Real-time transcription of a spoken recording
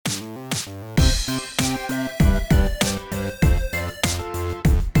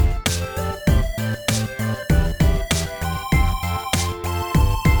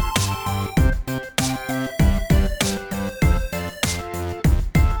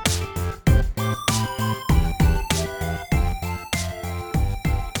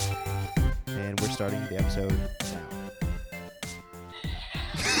starting the episode now.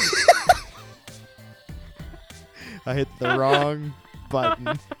 I hit the wrong button.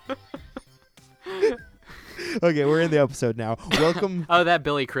 Okay, we're in the episode now. Welcome. Oh, that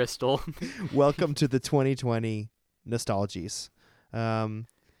Billy Crystal. Welcome to the 2020 Nostalgies.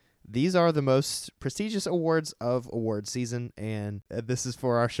 These are the most prestigious awards of award season, and this is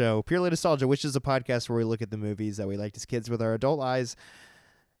for our show, Purely Nostalgia, which is a podcast where we look at the movies that we liked as kids with our adult eyes,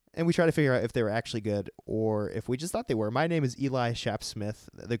 and we try to figure out if they were actually good or if we just thought they were. My name is Eli Shapsmith,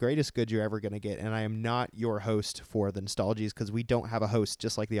 the greatest good you're ever going to get, and I am not your host for the Nostalgies because we don't have a host,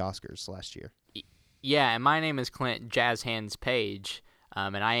 just like the Oscars last year. Yeah, and my name is Clint Jazz Hands Page,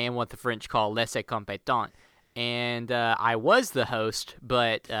 and I am what the French call laissez compétent. And I was the host,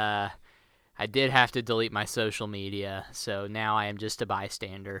 but I did have to delete my social media, so now I am just a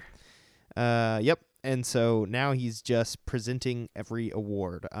bystander. Yep. And so now he's just presenting every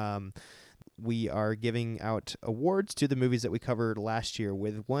award. We are giving out awards to the movies that we covered last year,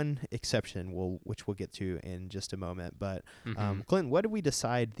 with one exception, which we'll get to in just a moment. But Clinton, what did we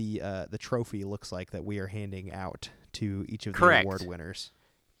decide the trophy looks like that we are handing out to each of the award winners?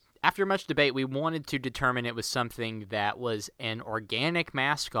 After much debate, we wanted to determine it was something that was an organic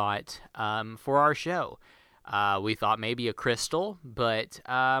mascot for our show. We thought maybe a crystal, but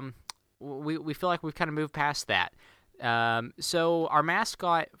we feel like we've kind of moved past that. So our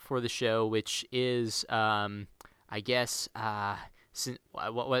mascot for the show, which is, what's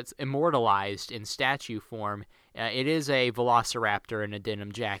immortalized in statue form, it is a velociraptor in a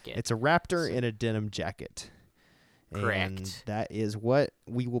denim jacket. It's a raptor in a denim jacket. Correct. And that is what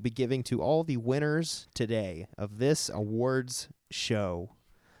we will be giving to all the winners today of this awards show.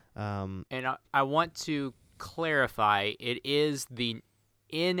 And I want to clarify, it is the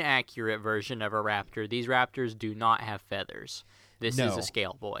inaccurate version of a raptor. These raptors do not have feathers. This is a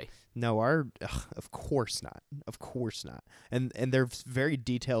scale boy. No, of course not. Of course not. And they're very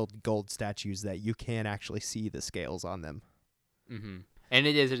detailed gold statues that you can actually see the scales on them. Mm-hmm. And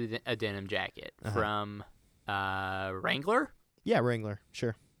it is a denim jacket from Wrangler? Yeah, Wrangler.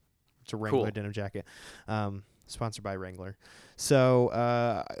 Sure. It's a Wrangler Cool. denim jacket. Sponsored by Wrangler.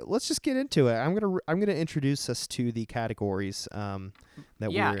 So let's just get into it. I'm gonna introduce us to the categories and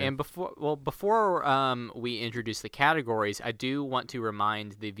before we introduce the categories, I do want to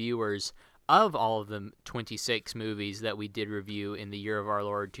remind the viewers of all of the 26 movies that we did review in the year of our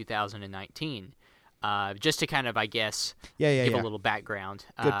Lord 2019. Just to kind of, I guess, give a little background.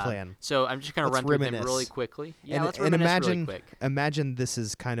 Good plan. So I'm just going to run through them really quickly. Yeah, let's reminisce really quick. Imagine this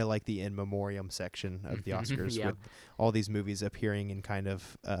is kind of like the in memoriam section of the Oscars with all these movies appearing in kind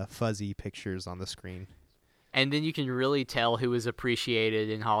of fuzzy pictures on the screen. And then you can really tell who is appreciated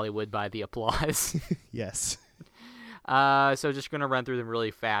in Hollywood by the applause. Yes. So just going to run through them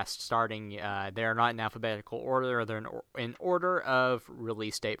really fast, starting, they're not in alphabetical order, they're in order of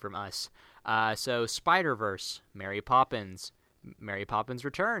release date from us. So Spider-Verse, Mary Poppins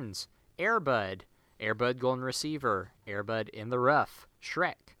Returns, Air Bud Golden Receiver, Air Bud in the Rough,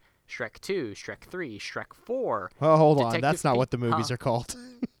 Shrek 2, Shrek 3, Shrek 4. Oh, hold on, that's not what the movies are called.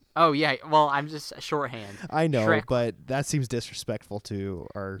 Oh, yeah, well, I'm just shorthand. I know, but that seems disrespectful to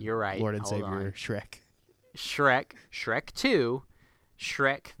our Lord and Savior, Shrek. Shrek 2,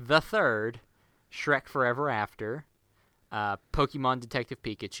 Shrek the Third, Shrek Forever After, Pokemon Detective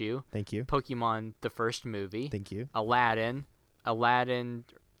Pikachu. Thank you. Pokemon the first movie. Thank you. Aladdin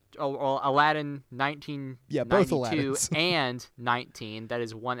 1992 both Aladdins. and 19. That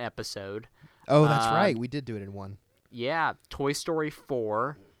is one episode. Oh, that's right. We did do it in one. Yeah. Toy Story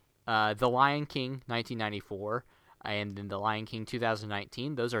 4, The Lion King 1994, and then The Lion King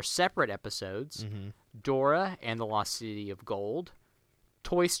 2019. Those are separate episodes. Mm-hmm. Dora and the Lost City of Gold,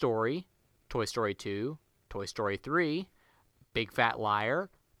 Toy Story 2, Toy Story 3, Big Fat Liar,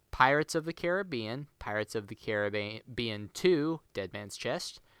 Pirates of the Caribbean 2, Dead Man's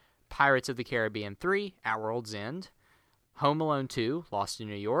Chest, Pirates of the Caribbean 3, At World's End, Home Alone 2, Lost in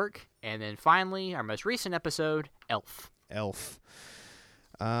New York, and then finally, our most recent episode, Elf.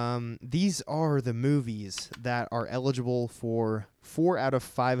 These are the movies that are eligible for 4 out of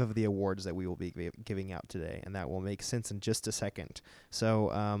 5 of the awards that we will be giving out today, and that will make sense in just a second.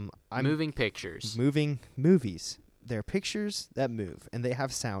 So, Moving pictures. Moving movies. They're pictures that move, and they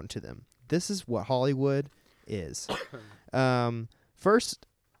have sound to them. This is what Hollywood is. First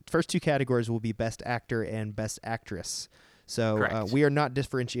 2 categories will be Best Actor and Best Actress. So we are not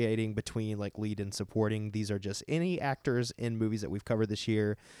differentiating between like lead and supporting. These are just any actors in movies that we've covered this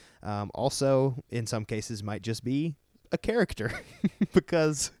year. Also, in some cases, might just be a character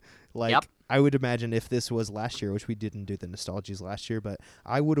because like I would imagine if this was last year, which we didn't do the nostalgies last year, but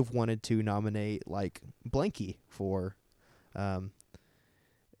I would have wanted to nominate like Blanky for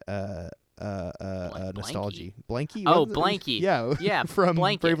nostalgia. Blanky? Oh, What was it? Blanky. Yeah. Yeah, from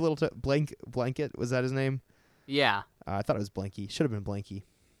Blanket. Brave Little Blanket, was that his name? Yeah. I thought it was Blanky. Should have been Blanky.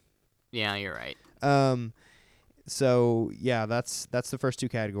 Yeah, you're right. So yeah, that's the first two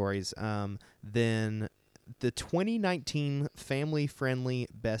categories. Then the 2019 Family Friendly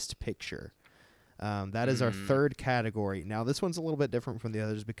Best Picture. That is our third category. Now, this one's a little bit different from the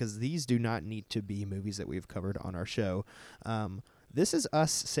others because these do not need to be movies that we've covered on our show. This is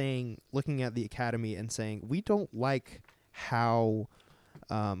us looking at the Academy and saying, we don't like how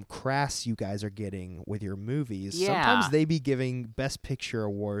crass you guys are getting with your movies. Yeah. Sometimes they be giving Best Picture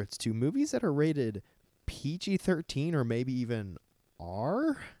awards to movies that are rated PG-13 or maybe even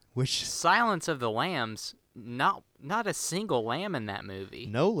R, which Silence of the Lambs, not a single lamb in that movie.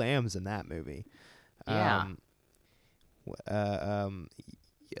 no lambs in that movie. Yeah.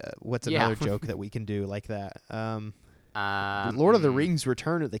 What's Yeah. another joke that we can do like that? Um, Lord of the Rings: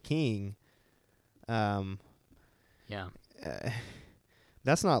 Return of the King. Yeah.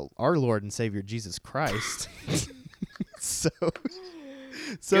 That's not our Lord and Savior Jesus Christ. so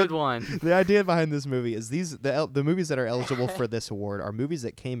Good one. the idea behind this movie is the movies that are eligible for this award are movies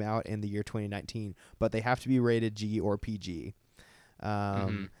that came out in the year 2019, but they have to be rated G or PG.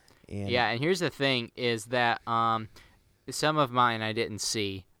 And Yeah, and here's the thing is that some of mine I didn't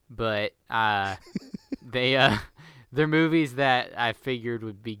see, but they're movies that I figured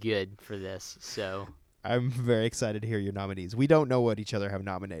would be good for this. So I'm very excited to hear your nominees. We don't know what each other have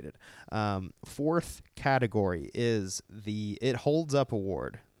nominated. Fourth category is the It Holds Up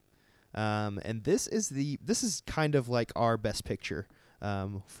Award. And this is kind of like our Best Picture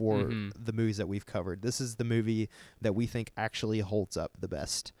for the movies that we've covered. This is the movie that we think actually holds up the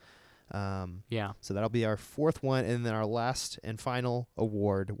best. yeah. So that'll be our fourth one, and then our last and final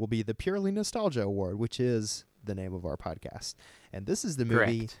award will be the Purely Nostalgia Award, which is the name of our podcast. And this is the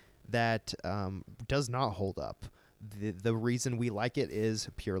movie Correct. that does not hold up. The reason we like it is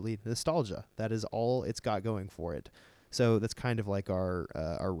purely nostalgia. That is all it's got going for it. So that's kind of like our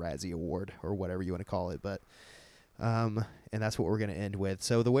Razzie Award or whatever you want to call it. But and that's what we're going to end with.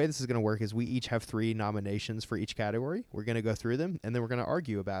 So the way this is going to work is we each have 3 nominations for each category. We're going to go through them, and then we're going to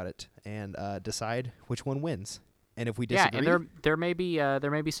argue about it and decide which one wins. And if we disagree, and there may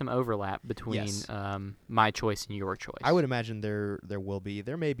be some overlap between Yes. my choice and your choice. I would imagine there will be.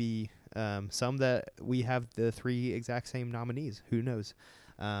 There may be some that we have the 3 exact same nominees. Who knows?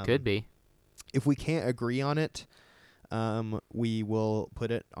 Could be. If we can't agree on it, we will put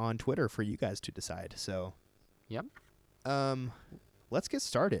it on Twitter for you guys to decide. So, Yep. let's get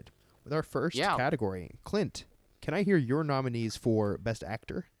started with our first Yeah. category. Clint, can I hear your nominees for Best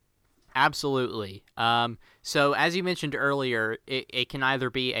Actor? Absolutely. So as you mentioned earlier, it can either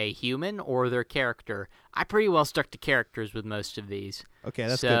be a human or their character. I pretty well stuck to characters with most of these. Okay,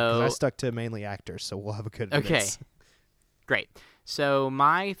 that's good, 'cause I So- stuck to mainly actors, so we'll have a good Okay. mix. Great. So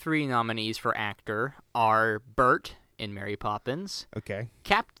my 3 nominees for actor are Bert in Mary Poppins, Okay.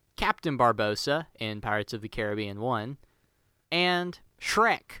 Captain Barbossa in Pirates of the Caribbean 1, and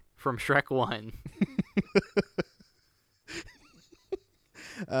Shrek from Shrek 1.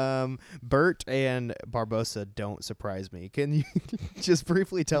 Bert and Barbossa don't surprise me. Can you just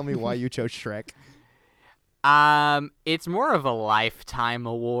briefly tell me why you chose Shrek? It's more of a lifetime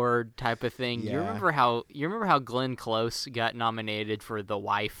award type of thing. Yeah. You remember how Glenn Close got nominated for The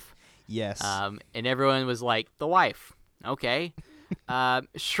Wife? Yes. And everyone was like, The Wife. Okay.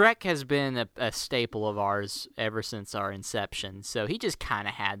 Shrek has been a staple of ours ever since our inception, so he just kind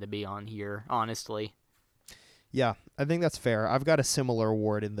of had to be on here, honestly. Yeah, I think that's fair. I've got a similar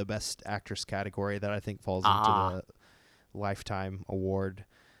award in the Best Actress category that I think falls into the Lifetime Award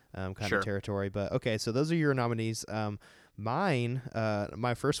kind Sure. of territory. But okay, so those are your nominees. Mine,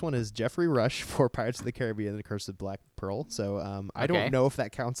 my first one is Jeffrey Rush for Pirates of the Caribbean: The Curse of Black Pearl. So I Okay. don't know if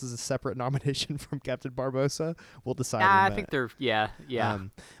that counts as a separate nomination from Captain Barbossa. We'll decide. I on think that. they're yeah.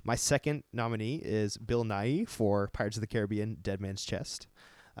 My second nominee is Bill Nighy for Pirates of the Caribbean: Dead Man's Chest.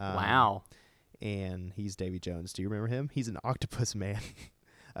 Wow. And he's Davy Jones. Do you remember him? He's an octopus man.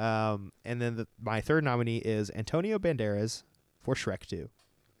 And then my third nominee is Antonio Banderas for Shrek 2.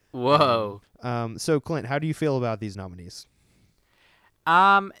 Whoa. So Clint, how do you feel about these nominees?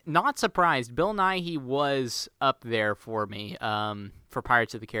 Not surprised. Bill Nighy was up there for me, for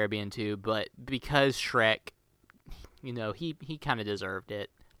Pirates of the Caribbean 2, but because Shrek, he kind of deserved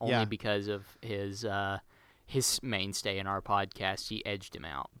it. Only Yeah. because of his mainstay in our podcast, he edged him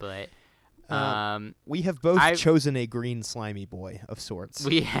out. But We have both I've- chosen a green slimy boy of sorts.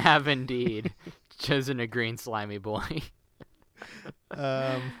 We have indeed chosen a green slimy boy.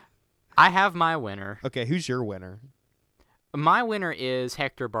 Um, I have my winner. okay, who's your winner? My winner is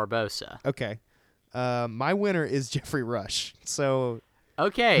Hector Barbosa. Okay. My winner is Jeffrey Rush. So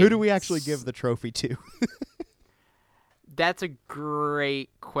Okay. who do we actually give the trophy to? That's a great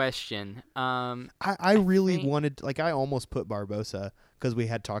question. I really think- wanted, like, I almost put Barbosa because we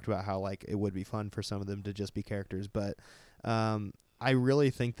had talked about how, like, it would be fun for some of them to just be characters, but I really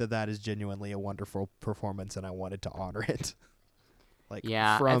think that is genuinely a wonderful performance, and I wanted to honor it. Like,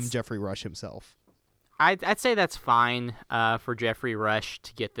 Yeah, from it's- Jeffrey Rush himself. I'd say that's fine for Jeffrey Rush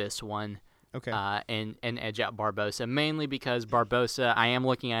to get this one Okay. and edge out Barbosa, mainly because Barbosa, I am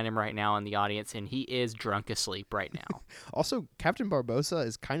looking at him right now in the audience, and he is drunk asleep right now. Also, Captain Barbosa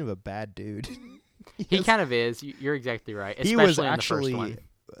is kind of a bad dude. He kind of is. You're exactly right, especially He was in the actually first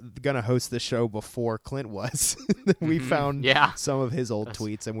one. gonna host the show before Clint was. We found Yeah. some of his old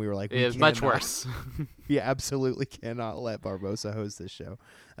tweets, and we were like, It is much worse. We absolutely cannot let Barbosa host this show.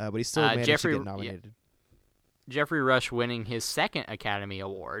 But he still managed Jeffrey- to get nominated. Jeffrey Rush winning his second Academy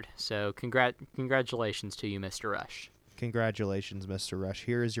Award. So congratulations to you, Mr. Rush. Congratulations, Mr. Rush.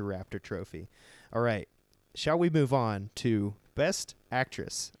 Here is your Raptor trophy. All right. Shall we move on to Best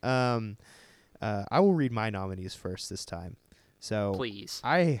Actress? I will read my nominees first this time. So Please.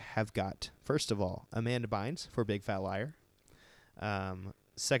 I have got, first of all, Amanda Bynes for Big Fat Liar.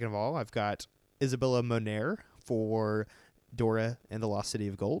 Second of all, I've got Isabella Moner for Dora and the Lost City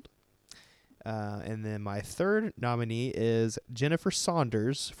of Gold. And then my third nominee is Jennifer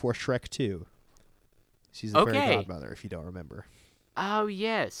Saunders for Shrek 2. She's the fairy Okay. godmother, if you don't remember. Oh,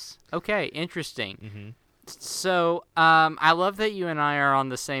 yes. Okay, interesting. Mm-hmm. So, I love that you and I are on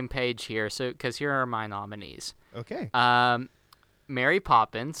the same page here. So, because here are my nominees: Okay. Mary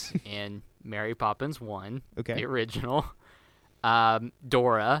Poppins in Mary Poppins 1, Okay. the original.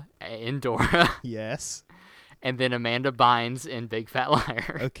 Dora in Dora, Yes. and then Amanda Bynes in Big Fat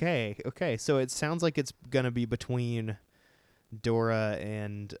Liar. Okay. Okay. So it sounds like it's going to be between Dora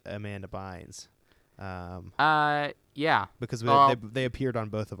and Amanda Bynes. Yeah. Because Well- they appeared on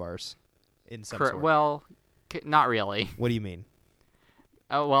both of ours in some Correct. sort. Well, not really. What do you mean?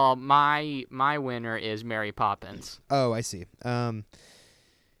 Oh well, my winner is Mary Poppins. Oh, I see.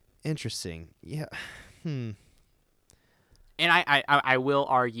 Interesting. Yeah. And I will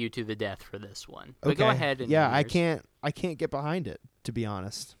argue to the death for this one. But go ahead and yeah, do yours. I can't get behind it, to be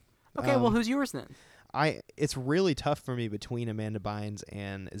honest. Okay, well, who's yours then? It's really tough for me between Amanda Bynes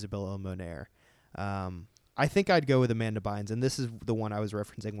and Isabella Moner. I think I'd go with Amanda Bynes, and this is the one I was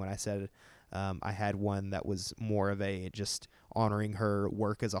referencing when I said I had one that was more of a just honoring her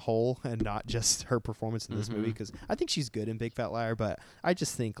work as a whole and not just her performance in this movie, because I think she's good in Big Fat Liar, but I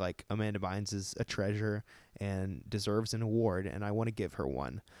just think like Amanda Bynes is a treasure and deserves an award, and I want to give her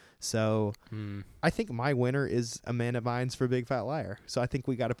one. So I think my winner is Amanda Bynes for Big Fat Liar. So I think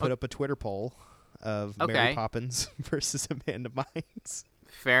we got to put up a Twitter poll of Mary Okay. Poppins versus Amanda Bynes.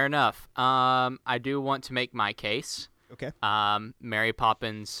 Fair enough. I do want to make my case. Okay. Mary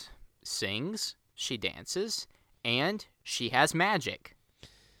Poppins sings, she dances, and she has magic.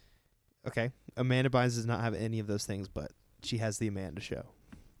 Okay. Amanda Bynes does not have any of those things, but she has the Amanda Show.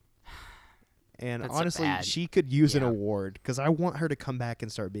 And That's honestly, bad. she could use an Yeah. award because I want her to come back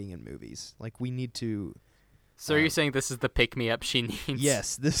and start being in movies. Like, we need to. So you're saying this is the pick-me-up she needs?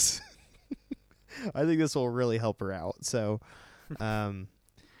 Yes, this. I think this will really help her out. So,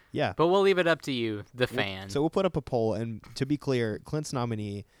 yeah. But we'll leave it up to you, the fan. So we'll put up a poll, and to be clear, Clint's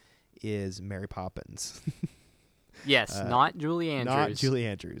nominee is Mary Poppins, yes, not Julie Andrews. not Julie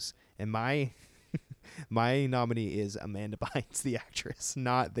Andrews. And my nominee is Amanda Bynes, the actress,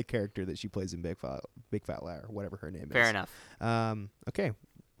 not the character that she plays in Big Fat Liar, whatever her name is. Fair enough. Okay.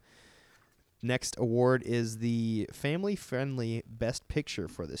 Next award is the family-friendly Best Picture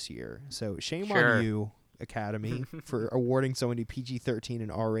for this year. So shame Sure. on you, Academy, for awarding so many PG-13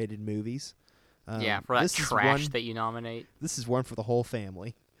 and R-rated movies. Yeah, for that this is trash one- that you nominate. This is one for the whole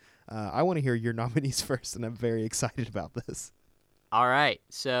family. I want to hear your nominees first, and I'm very excited about this. All right.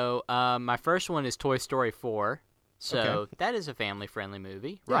 So my first one is Toy Story 4. So Okay. that is a family-friendly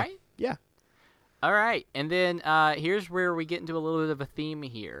movie, Yeah. right? Yeah. All right. And then here's where we get into a little bit of a theme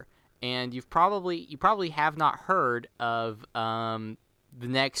here. And you probably have not heard of the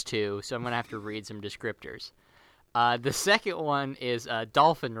next two, so I'm going to have to read some descriptors. The second one is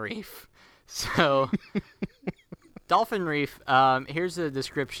Dolphin Reef. So Dolphin Reef, here's the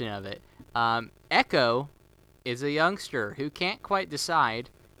description of it. Echo is a youngster who can't quite decide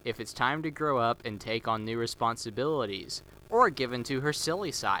if it's time to grow up and take on new responsibilities, or given to her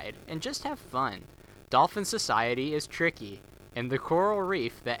silly side, and just have fun. Dolphin society is tricky, and the coral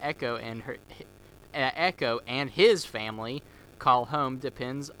reef that Echo and his family call home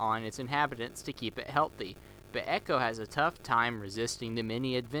depends on its inhabitants to keep it healthy. But Echo has a tough time resisting the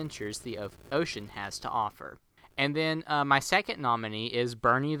many adventures the ocean has to offer. And then my second nominee is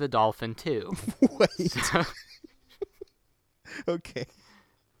Bernie the Dolphin 2. Wait. So, Okay.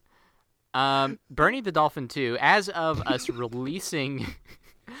 Bernie the Dolphin 2, as of us releasing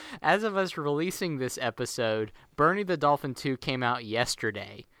this episode, Bernie the Dolphin 2 came out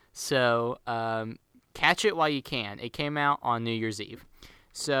yesterday. So catch it while you can. It came out on New Year's Eve.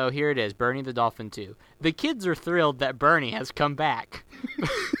 So here it is, Bernie the Dolphin 2. The kids are thrilled that Bernie has come back.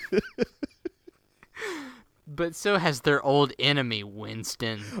 But so has their old enemy,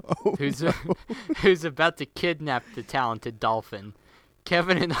 Winston, who's about to kidnap the talented dolphin.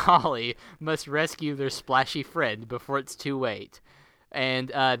 Kevin and Holly must rescue their splashy friend before it's too late. And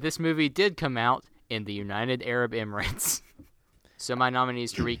this movie did come out in the United Arab Emirates. So my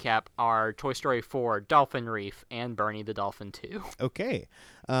nominees to recap are Toy Story 4, Dolphin Reef, and Bernie the Dolphin 2. Okay.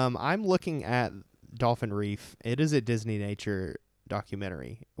 I'm looking at Dolphin Reef. It is a Disney Nature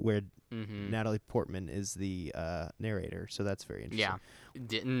documentary where Natalie Portman is the narrator, so that's very interesting. Yeah,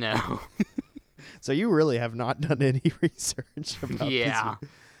 didn't know. So you really have not done any research about this. Yeah,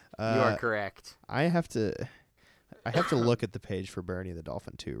 you are correct. I have to look at the page for Bernie the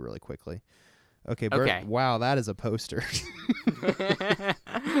Dolphin 2 really quickly. Okay, Okay. Wow, that is a poster.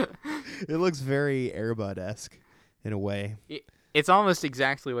 It looks very Air Bud-esque in a way. It's almost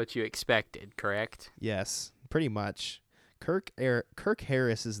exactly what you expected, correct? Yes, pretty much. Kirk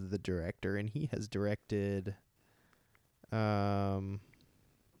Harris is the director, and he has directed nothing.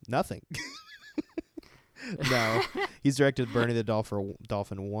 No, he's directed Bernie the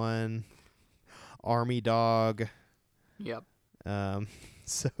Dolphin 1, Army Dog. Yep.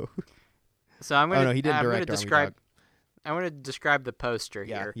 So I'm gonna. oh no, he didn't direct Army Dog. I'm gonna describe the poster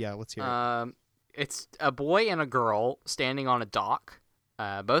here. Yeah, let's hear it. It's a boy and a girl standing on a dock,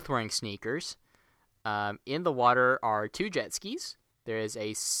 both wearing sneakers. In the water are 2 jet skis. There is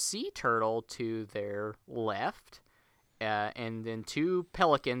a sea turtle to their left, and then 2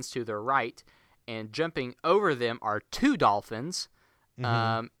 pelicans to their right. And jumping over them are 2 dolphins.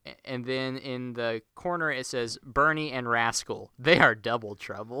 And then in the corner it says Bernie and Rascal. They are double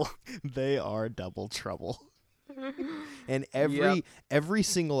trouble. They are double trouble. And every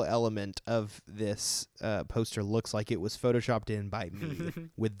single element of this poster looks like it was photoshopped in by me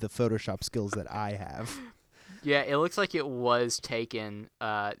with the Photoshop skills that I have. Yeah, it looks like it was taken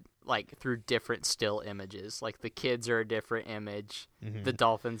like through different still images. Like the kids are a different image, the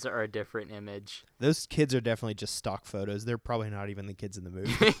dolphins are a different image. Those kids are definitely just stock photos. They're probably not even the kids in the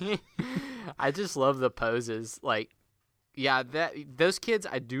movie. I just love the poses. Like, yeah, those kids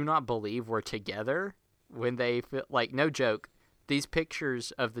I do not believe were together when they like, no joke. These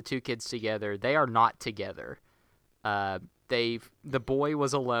pictures of the 2 kids together, they are not together. The boy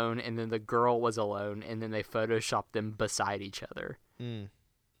was alone, and then the girl was alone, and then they photoshopped them beside each other.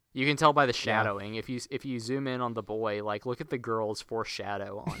 You can tell by the shadowing. Yeah. If you zoom in on the boy, like, look at the girl's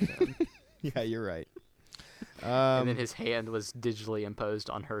foreshadow on him. Yeah, you're right. And then his hand was digitally imposed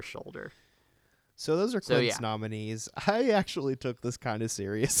on her shoulder. So those are Clint's nominees. I actually took this kind of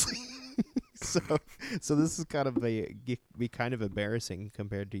seriously. So this is kind of be kind of embarrassing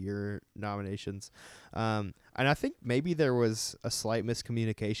compared to your nominations. And I think maybe there was a slight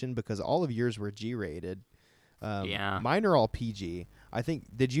miscommunication because all of yours were G-rated. Mine are all PG. I think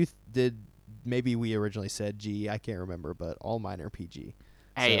maybe we originally said G, I can't remember, but all mine are PG.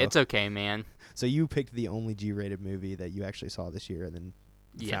 Hey, it's okay, man. So you picked the only G-rated movie that you actually saw this year and then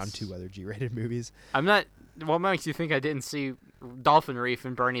found 2 other G-rated movies. What makes you think I didn't see Dolphin Reef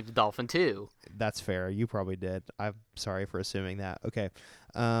and Bernie the Dolphin 2? That's fair. You probably did. I'm sorry for assuming that. Okay.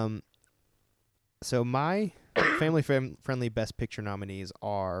 So my family-friendly Best Picture nominees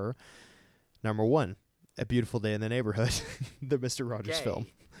are number 1, A Beautiful Day in the Neighborhood, the Mr. Rogers film.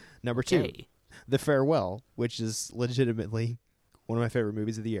 Number 2, The Farewell, which is legitimately one of my favorite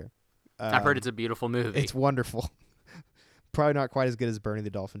movies of the year. I've heard it's a beautiful movie. It's wonderful. Probably not quite as good as Bernie the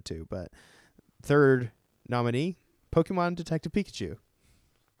Dolphin 2, but third nominee, Pokemon Detective Pikachu.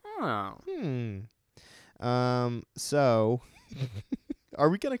 Oh. So, are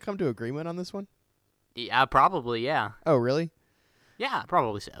we going to come to agreement on this one? Yeah, probably, yeah. Oh, really? Yeah,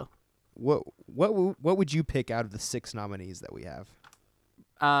 probably so. What would you pick out of the 6 nominees that we have?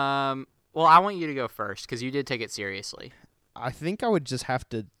 Well, I want you to go first because you did take it seriously. I think I would just have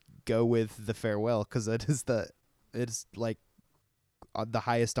to go with The Farewell because it's like the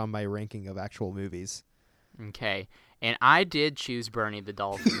highest on my ranking of actual movies. Okay. And I did choose Bernie the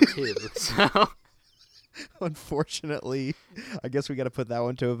Dolphin too. So Unfortunately, I guess we got to put that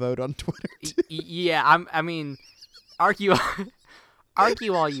one to a vote on Twitter. yeah, I mean, argue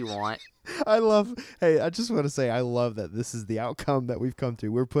argue all you want. Hey, I just want to say I love that this is the outcome that we've come to.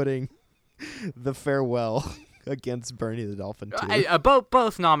 We're putting the farewell against Bernie the Dolphin too.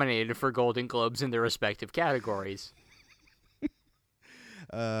 Both nominated for Golden Globes in their respective categories.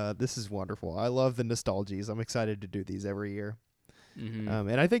 This is wonderful. I love the nostalgies. I'm excited to do these every year. Mm-hmm.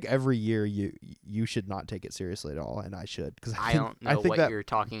 And I think every year you should not take it seriously at all, and I should, because I don't know what you're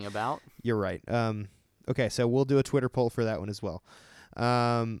talking about. You're right. Okay, so we'll do a Twitter poll for that one as well.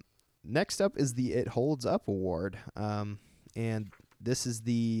 Next up is the It Holds Up Award, and this is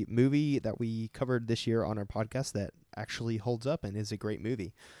the movie that we covered this year on our podcast that actually holds up and is a great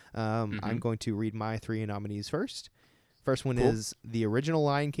movie. I'm going to read my 3 nominees first. First one is the original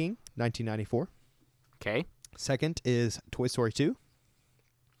Lion King, 1994. Okay. Second is Toy Story 2.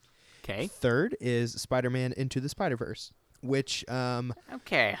 Okay. Third is Spider-Man Into the Spider-Verse, which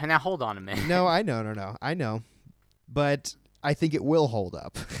okay, now hold on a minute. No, I know. But I think it will hold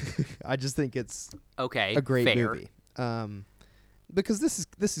up. I just think it's a great movie. Because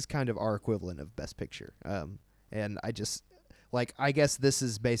this is kind of our equivalent of Best Picture. And I guess this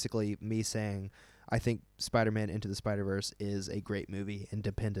is basically me saying I think Spider-Man Into the Spider-Verse is a great movie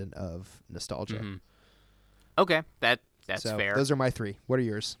independent of nostalgia. Mm-hmm. Okay, that's fair. Those are my 3. What are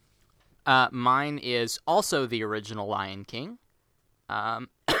yours? Mine is also the original Lion King.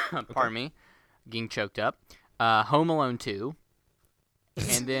 Pardon me, getting choked up. Home Alone 2,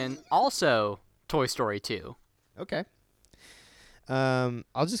 and then also Toy Story 2. Okay.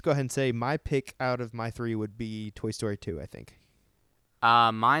 I'll just go ahead and say my pick out of my 3 would be Toy Story 2, I think.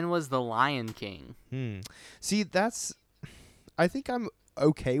 Mine was The Lion King. See, I think I'm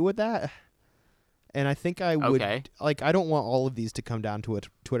okay with that. And I think I would, I don't want all of these to come down to a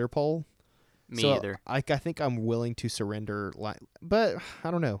Twitter poll. Me either. I think I'm willing to surrender, but I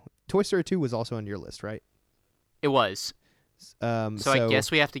don't know. Toy Story 2 was also on your list, right? It was. So I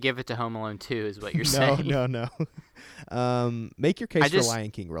guess we have to give it to Home Alone 2 is what you're saying. No. Make your case for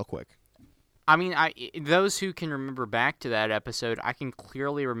Lion King real quick. I mean, those who can remember back to that episode, I can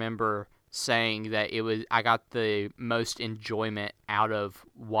clearly remember saying that I got the most enjoyment out of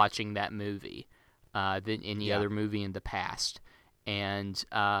watching that movie than any other movie in the past. And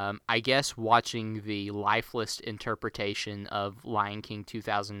I guess watching the lifeless interpretation of Lion King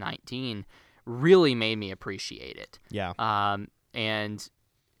 2019 really made me appreciate it. Yeah. And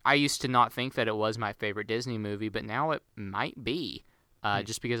I used to not think that it was my favorite Disney movie, but now it might be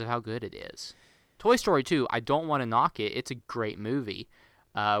just because of how good it is. Toy Story 2, I don't want to knock it. It's a great movie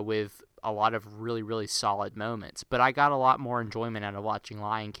with a lot of really, really solid moments. But I got a lot more enjoyment out of watching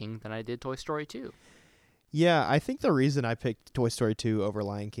Lion King than I did Toy Story 2. Yeah, I think the reason I picked Toy Story 2 over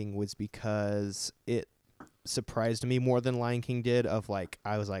Lion King was because it surprised me more than Lion King did. I was like,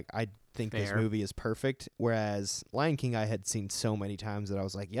 I think this movie is perfect. Whereas Lion King I had seen so many times that I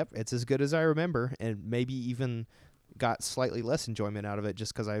was like, yep, it's as good as I remember. And maybe even got slightly less enjoyment out of it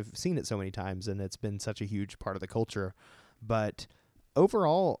just because I've seen it so many times and it's been such a huge part of the culture. But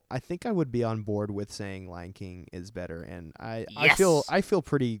overall, I think I would be on board with saying Lion King is better. And I feel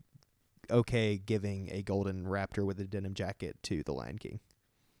pretty okay giving a golden raptor with a denim jacket to the Lion King.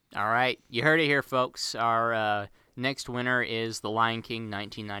 All right, you heard it here, folks. Our next winner is The Lion King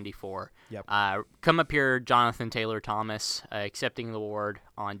 1994. Yep. Come up here, Jonathan Taylor Thomas, accepting the award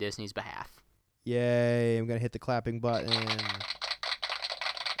on Disney's behalf. Yay, I'm going to hit the clapping button.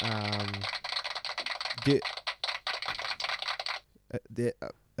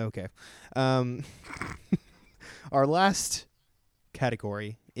 Okay. Our last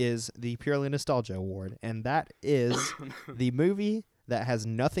category is the Purely Nostalgia Award, and that is the movie that has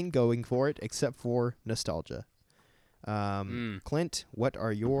nothing going for it except for nostalgia. Clint, what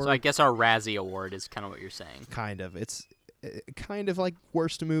are your... So I guess our Razzie Award is kind of what you're saying. Kind of. It's kind of like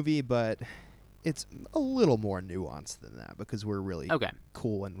worst movie, but it's a little more nuanced than that because we're really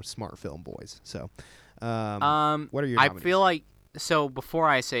cool and smart film boys. So, what are your nominees? I feel like... So before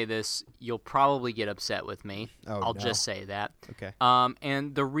I say this, you'll probably get upset with me. I'll just say that. Okay.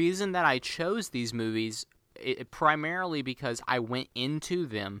 And the reason that I chose these movies primarily because I went into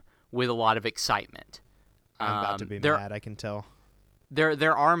them with a lot of excitement. I'm about to be mad, I can tell.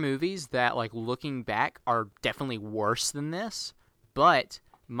 There are movies that, like, looking back, are definitely worse than this, but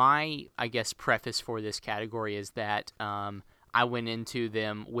my, I guess, preface for this category is that I went into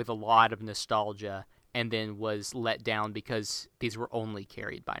them with a lot of nostalgia and then was let down because these were only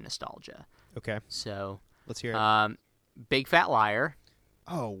carried by nostalgia. Okay. So let's hear it. Big Fat Liar.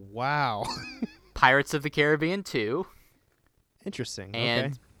 Oh, wow. Pirates of the Caribbean 2, Interesting.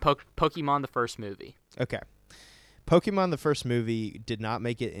 and Pokemon the first movie. Okay. Pokemon the first movie did not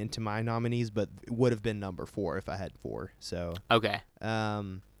make it into my nominees, but would have been number 4 if I had 4. So Okay.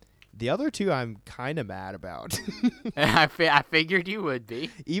 the other two I'm kind of mad about. I figured you would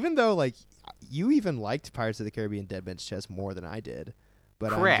be. Even though like you even liked Pirates of the Caribbean Dead Man's Chest more than I did.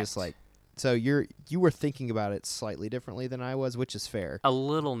 But Correct. I'm just like, so you were thinking about it slightly differently than I was, which is fair. A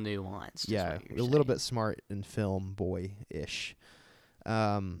little nuanced. Yeah, a little bit smart and film boy-ish.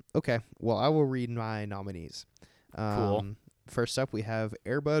 Okay, well, I will read my nominees. Cool. First up, we have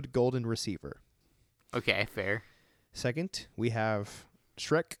Air Bud Golden Receiver. Okay, fair. Second, we have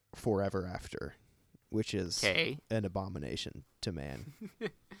Shrek Forever After, which is an abomination to man.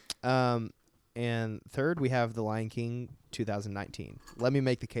 And third, we have The Lion King 2019. Let me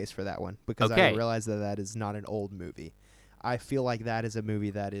make the case for that one, because I realize that is not an old movie. I feel like that is a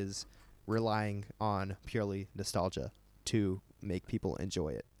movie that is relying on purely nostalgia to make people enjoy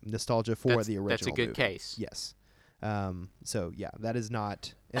it. Nostalgia for the original That's a good movie. case. Yes. So, yeah, that is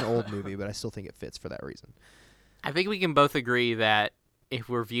not an old movie, but I still think it fits for that reason. I think we can both agree that if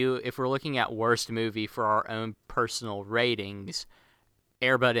we're looking at worst movie for our own personal ratings,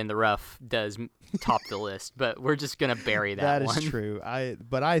 Air Bud in the Rough does top the list, but we're just gonna bury that one. That is true.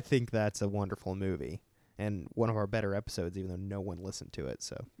 But I think that's a wonderful movie and one of our better episodes, even though no one listened to it.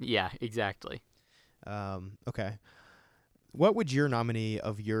 So yeah, exactly. Okay. What would your nominee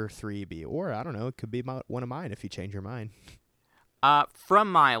of your 3 be? Or I don't know, it could be one of mine if you change your mind.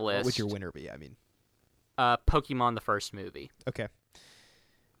 From my list, What would your winner be? I mean, Pokemon the first movie. Okay.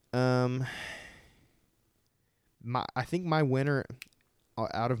 I think my winner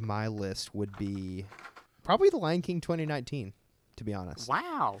out of my list would be probably The Lion King 2019, to be honest.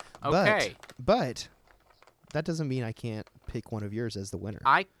 Wow. Okay. But that doesn't mean I can't pick one of yours as the winner.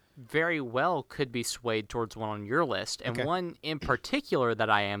 I very well could be swayed towards one on your list, and one in particular that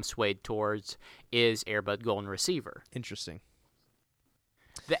I am swayed towards is Air Bud Golden Receiver. Interesting.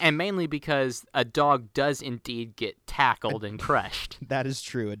 And mainly because a dog does indeed get tackled and crushed. That is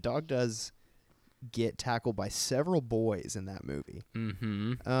true. A dog does get tackled by several boys in that movie.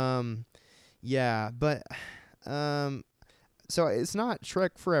 Mm-hmm. Yeah, but so it's not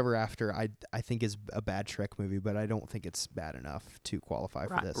Shrek Forever After. I think is a bad Shrek movie, but I don't think it's bad enough to qualify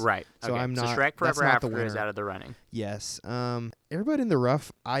for this. Right. So I'm not. So Shrek Forever After is out of the running. Yes. Air Bud in the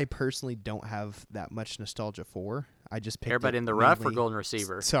Rough, I personally don't have that much nostalgia for. I just picked Air Bud in the Rough or Golden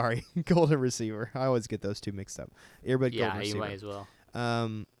Receiver? Sorry, Golden Receiver. I always get those two mixed up. Air Bud Golden Receiver. Yeah, you might as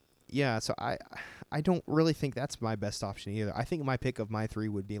well. Yeah, so I don't really think that's my best option either. I think my pick of my 3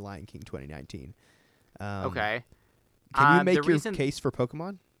 would be Lion King 2019. Okay. Can you make your case for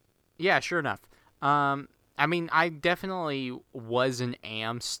Pokemon? Yeah, sure enough. I mean, I definitely was and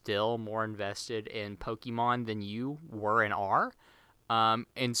am still more invested in Pokemon than you were and are.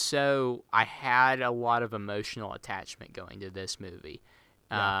 And so I had a lot of emotional attachment going to this movie.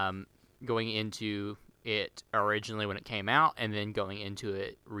 Going into it originally when it came out and then going into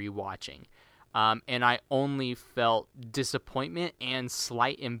it rewatching. And I only felt disappointment and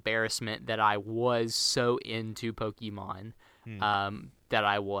slight embarrassment that I was so into Pokemon that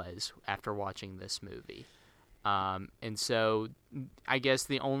I was after watching this movie. And so I guess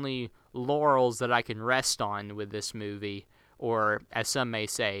the only laurels that I can rest on with this movie, or as some may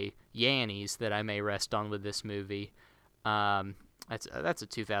say, yannies that I may rest on with this movie, that's a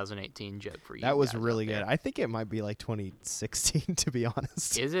 2018 joke for you. That was really good. I think it might be like 2016, to be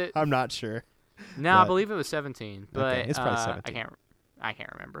honest. Is it? I'm not sure. No, I believe it was 17. But okay, it's probably 17. I can't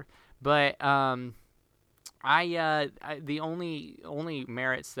remember. But I the only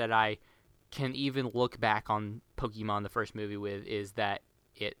merits that I can even look back on Pokemon the first movie with is that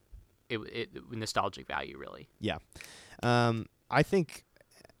it nostalgic value, really. Yeah. I think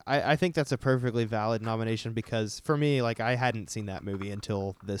that's a perfectly valid nomination because for me, like, I hadn't seen that movie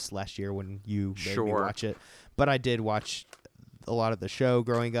until this last year when you made me watch it. But I did watch a lot of the show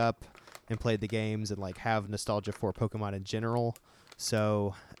growing up and played the games and like have nostalgia for Pokemon in general.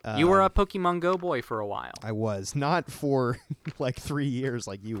 So you were a Pokemon Go boy for a while. I was, not for like 3 years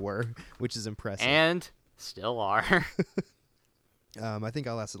like you were, which is impressive. And still are. I think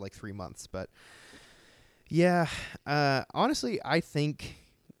I lasted like 3 months, but yeah, honestly, I think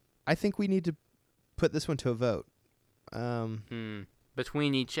we need to put this one to a vote.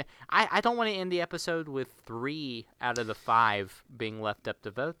 Between each, I don't want to end the episode with 3 out of the 5 being left up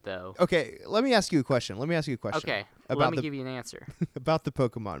to vote, though. Okay, let me ask you a question. Okay, let me give you an answer. About the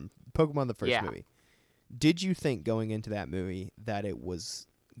Pokemon the first movie. Did you think going into that movie that it was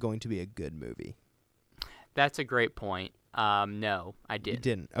going to be a good movie? That's a great point. No, I didn't. You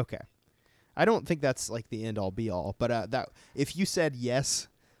didn't? Okay. I don't think that's like the end all be all, but that if you said yes,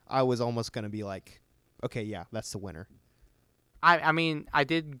 I was almost going to be like, okay, yeah, that's the winner. I mean, I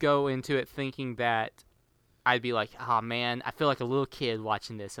did go into it thinking that I'd be like, oh man, I feel like a little kid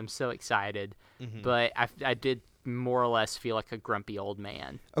watching this. I'm so excited. Mm-hmm. But I did more or less feel like a grumpy old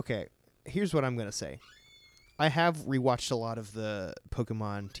man. Okay, here's what I'm going to say. I have rewatched a lot of the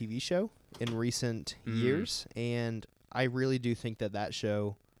Pokemon TV show in recent years, and I really do think that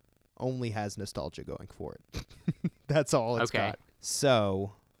show only has nostalgia going for it. That's all it's got.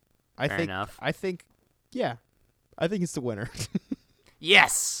 So, Fair enough. I think it's the winner.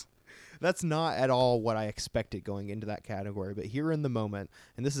 Yes! That's not at all what I expected going into that category, but here in the moment,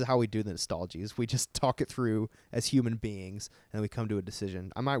 and this is how we do the nostalgies, we just talk it through as human beings, and we come to a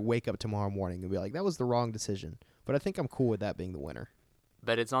decision. I might wake up tomorrow morning and be like, that was the wrong decision, but I think I'm cool with that being the winner.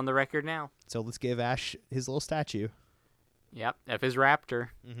 But it's on the record now. So let's give Ash his little statue. Yep, of his raptor.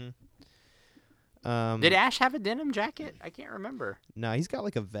 Mm-hmm. Did Ash have a denim jacket? I can't remember. No, he's got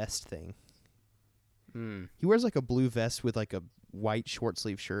like a vest thing. Hmm. He wears like a blue vest with like a white short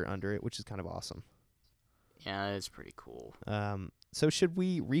sleeve shirt under it, which is kind of awesome. Yeah, that's pretty cool. So should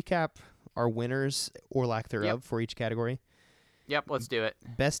we recap our winners or lack thereof for each category? Yep, let's do it.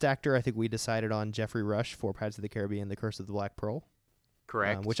 Best actor, I think we decided on Jeffrey Rush for Pirates of the Caribbean: The Curse of the Black Pearl.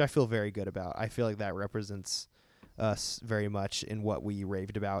 Correct. Which I feel very good about. I feel like that represents us very much in what we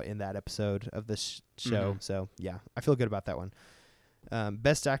raved about in that episode of this show. So, yeah, I feel good about that one.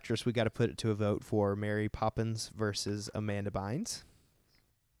 Best actress, we got to put it to a vote for Mary Poppins versus Amanda Bynes.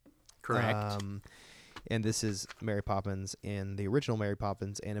 Correct. And this is Mary Poppins and the original Mary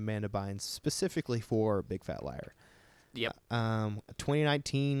Poppins and Amanda Bynes specifically for Big Fat Liar. Yep.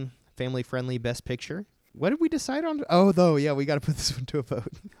 2019 family-friendly Best Picture. What did we decide on? Oh, though, yeah, we got to put this one to a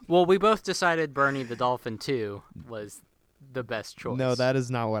vote. Well, we both decided Bernie the Dolphin 2 was the best choice. No, that is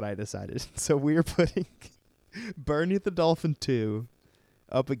not what I decided. So we are putting Bernie the Dolphin 2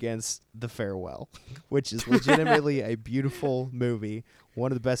 up against The Farewell, which is legitimately a beautiful movie,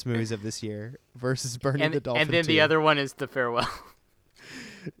 one of the best movies of this year, versus Bernie the Dolphin 2. And then the other one is The Farewell.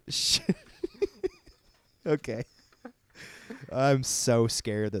 Okay. I'm so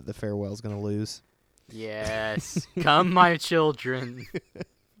scared that The Farewell is going to lose. Yes. Come, my children.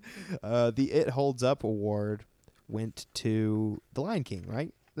 The It Holds Up award went to The Lion King,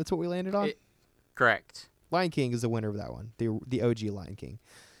 right? That's what we landed on? Correct. Lion King is the winner of that one, the OG Lion King.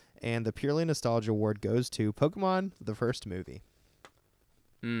 And the Purely Nostalgia award goes to Pokemon, the first movie.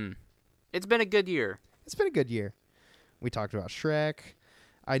 It's been a good year. It's been a good year. We talked about Shrek.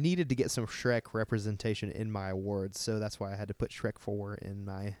 I needed to get some Shrek representation in my awards, so that's why I had to put Shrek 4 in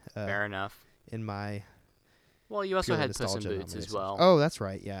my... Fair enough. In my... Well, you also had Puss in Boots as well. Oh, that's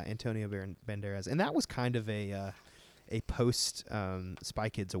right. Yeah, Antonio Banderas. And that was kind of a post Spy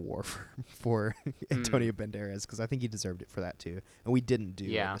Kids award for Antonio Banderas, because I think he deserved it for that too. And we didn't do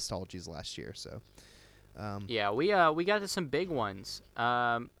Nostalgies last year, so... yeah, we got to some big ones.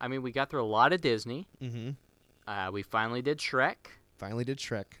 I mean, we got through a lot of Disney. Mm-hmm. We finally did Shrek. Finally did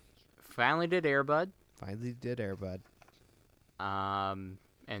Shrek. Finally did Air Bud. Finally did Air Bud. And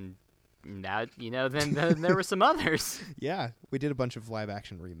now, then there were some others. Yeah, we did a bunch of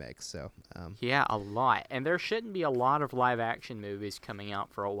live-action remakes, so... yeah, a lot. And there shouldn't be a lot of live-action movies coming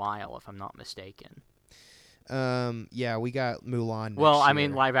out for a while, if I'm not mistaken. Yeah, we got Mulan next Well, year. I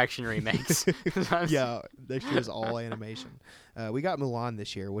mean live-action remakes. Yeah, next year's all animation. We got Mulan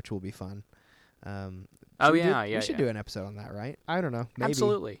this year, which will be fun. We should do an episode on that, right? I don't know. Maybe.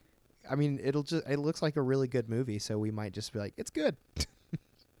 Absolutely. I mean, it looks like a really good movie, so we might just be like, it's good.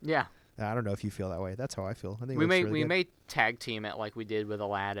 Yeah. I don't know if you feel that way. That's how I feel. I think we may tag team it like we did with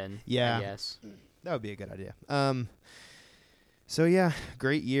Aladdin. Yeah. Yes. That would be a good idea. So yeah,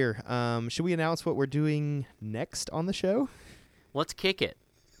 great year. Should we announce what we're doing next on the show? Let's kick it.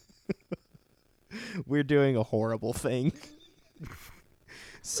 We're doing a horrible thing.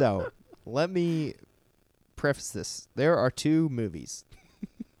 So, let me preface this. There are two movies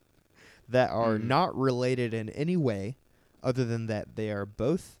that are not related in any way other than that they are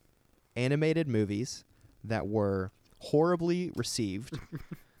both animated movies that were horribly received,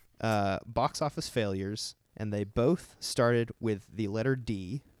 box office failures, and they both started with the letter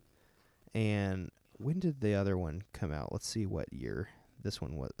D. And when did the other one come out? Let's see what year. This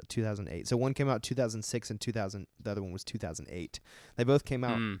one was 2008. So one came out 2006 and the other one was 2008. They both came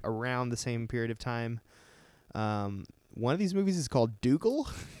out around the same period of time. One of these movies is called Dougal,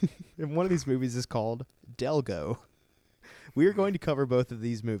 and one of these movies is called Delgo. We are going to cover both of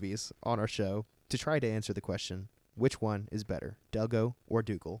these movies on our show to try to answer the question, which one is better, Delgo or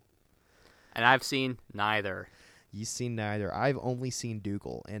Dougal? And I've seen neither. You've seen neither. I've only seen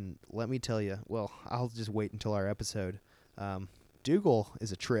Dougal, and let me tell you, well, I'll just wait until our episode. Dougal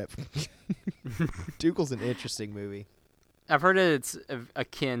is a trip. Dougal's an interesting movie. I've heard it's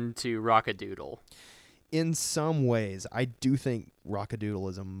akin to Rockadoodle. In some ways, I do think Rockadoodle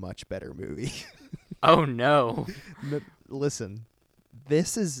is a much better movie. Oh, no. Listen,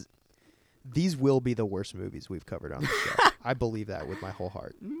 these will be the worst movies we've covered on the show. I believe that with my whole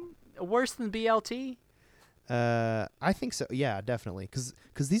heart. Worse than BLT? I think so. Yeah, definitely.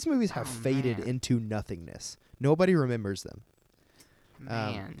 Because these movies have faded into nothingness. Nobody remembers them.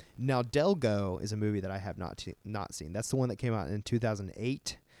 Man. Now, Delgo is a movie that I have not seen. That's the one that came out in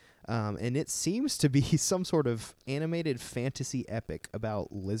 2008. And it seems to be some sort of animated fantasy epic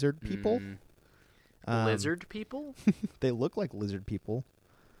about lizard people. Lizard people? They look like lizard people.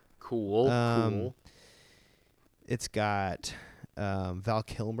 Cool. It's got Val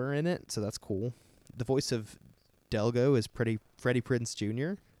Kilmer in it, so that's cool. The voice of Delgo is Freddie Prinze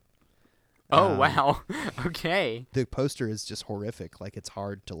Jr. Oh, wow. Okay. The poster is just horrific. Like, it's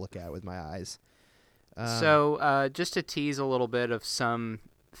hard to look at with my eyes. So, just to tease a little bit of some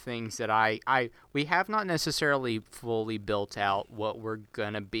things that we have not necessarily fully built out what we're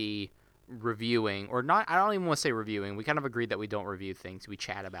going to be reviewing, or not. I don't even want to say reviewing. We kind of agreed that we don't review things. We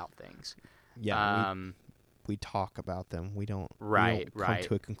chat about things. Yeah. We talk about them. We don't come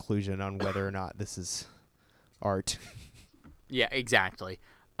to a conclusion on whether or not this is art. Yeah, exactly.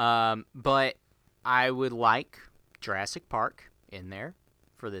 But I would like Jurassic Park in there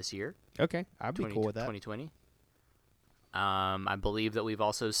for this year. Okay, I'd be cool with that. 2020. I believe that we've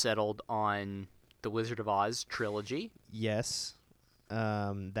also settled on the Wizard of Oz trilogy. Yes,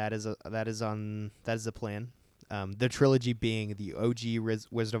 that is the plan. The trilogy being the OG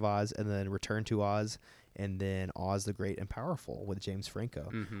Wizard of Oz, and then Return to Oz, and then Oz the Great and Powerful with James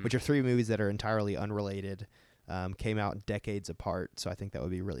Franco, which are 3 movies that are entirely unrelated. Came out decades apart, so I think that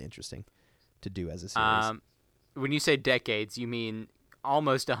would be really interesting to do as a series. When you say decades, you mean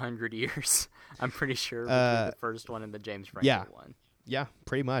almost 100 years. I'm pretty sure between the first one and the James Franco one. Yeah,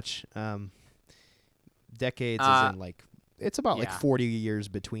 pretty much. Decades is in like it's about like 40 years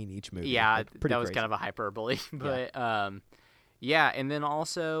between each movie. Yeah, like, that was kind of a hyperbole, but and then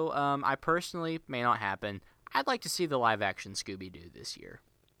also I personally, may not happen, I'd like to see the live action Scooby-Doo this year.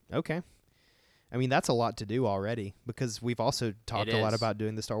 Okay. I mean, that's a lot to do already, because we've also talked a lot about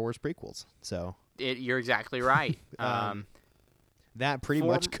doing the Star Wars prequels. So you're exactly right. That pretty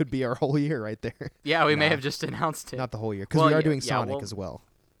much could be our whole year right there. Yeah, we may have just announced it. Not the whole year, because we are doing Sonic as well.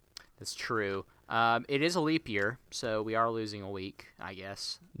 That's true. It is a leap year, so we are losing a week, I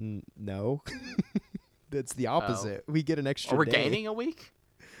guess. No. That's the opposite. We get an extra day. We're gaining a week?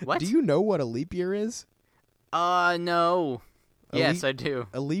 What? Do you know what a leap year is? No. Yes, I do.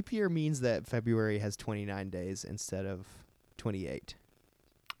 A leap year means that February has 29 days instead of 28.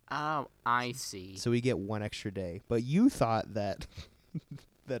 Oh, I see. So we get one extra day. But you thought that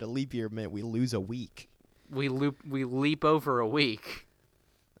that a leap year meant we lose a week. We leap over a week.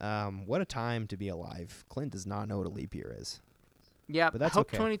 What a time to be alive. Clint does not know what a leap year is. Yeah, but that's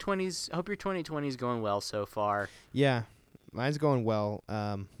hope okay. Hope your 2020 is going well so far. Yeah, mine's going well.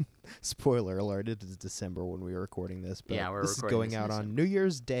 Spoiler alert, it is December when we were recording this, but this is going out on New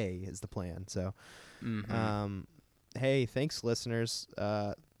Year's Day is the plan. So, hey, thanks, listeners.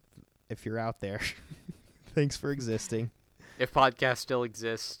 If you're out there, thanks for existing. If podcasts still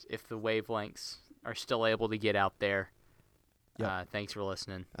exist, if the wavelengths are still able to get out there, thanks for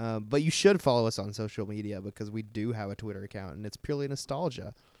listening. But you should follow us on social media, because we do have a Twitter account, and it's Purely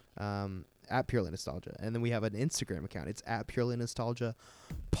Nostalgia. At Purely Nostalgia. And then we have an Instagram account. It's at Purely Nostalgia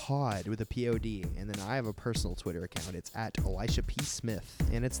Pod with a POD. And then I have a personal Twitter account. It's at Elisha P. Smith.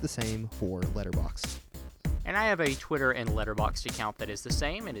 And it's the same for Letterboxd. And I have a Twitter and Letterboxd account that is the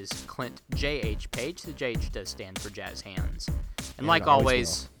same. It is Clint JH Page. The JH does stand for Jazz Hands. And like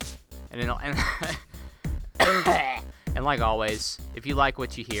always, and like always, if you like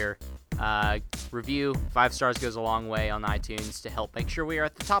what you hear, review 5 stars goes a long way on iTunes to help make sure we are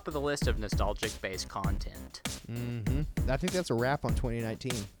at the top of the list of nostalgic-based content. I think that's a wrap on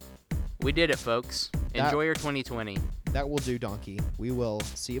 2019. We did it, folks. Enjoy your 2020. That will do, Donkey. We will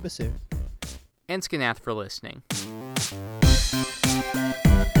see you soon. And Skanath for listening.